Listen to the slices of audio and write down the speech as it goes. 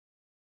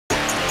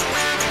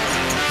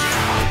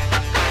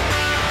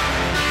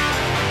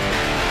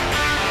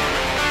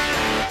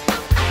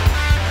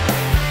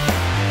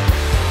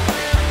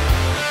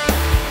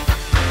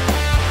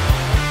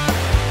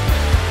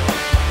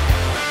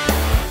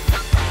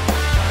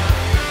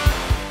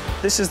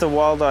This is the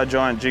WildEye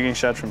Giant Jigging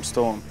Shad from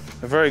Storm,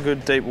 a very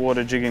good deep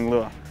water jigging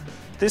lure.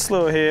 This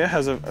lure here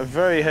has a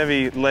very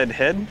heavy lead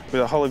head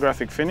with a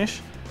holographic finish,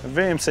 a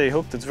VMC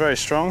hook that's very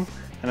strong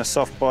and a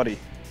soft body.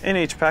 In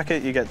each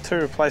packet you get 2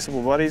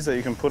 replaceable bodies that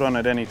you can put on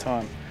at any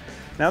time.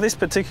 Now this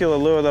particular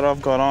lure that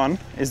I've got on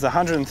is the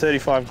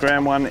 135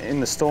 gram one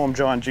in the Storm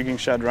Giant Jigging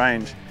Shad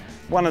range.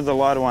 One of the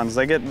lighter ones.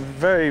 They get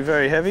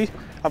very heavy,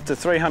 up to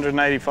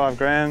 385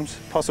 grams,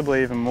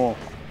 possibly even more.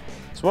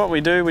 So what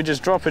we do, we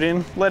just drop it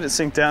in, let it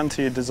sink down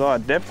to your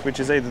desired depth, which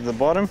is either the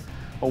bottom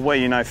or where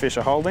you know fish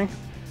are holding.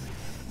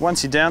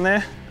 Once you're down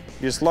there,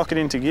 you just lock it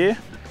into gear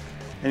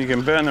and you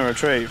can burn the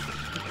retrieve.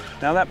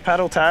 Now that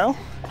paddle tail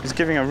is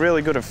giving a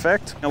really good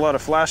effect, a lot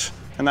of flash,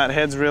 and that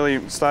head's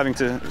really starting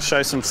to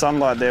show some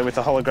sunlight there with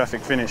the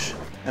holographic finish.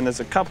 And there's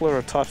a couple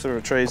of types of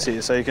retrieves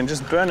here, so you can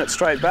just burn it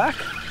straight back,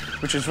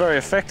 which is very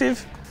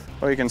effective,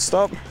 or you can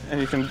stop and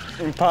you can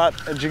impart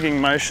a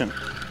jigging motion,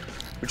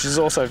 which is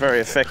also very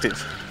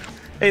effective.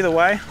 Either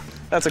way,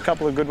 that's a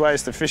couple of good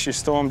ways to fish your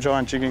Storm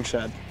Giant Jigging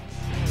Shad.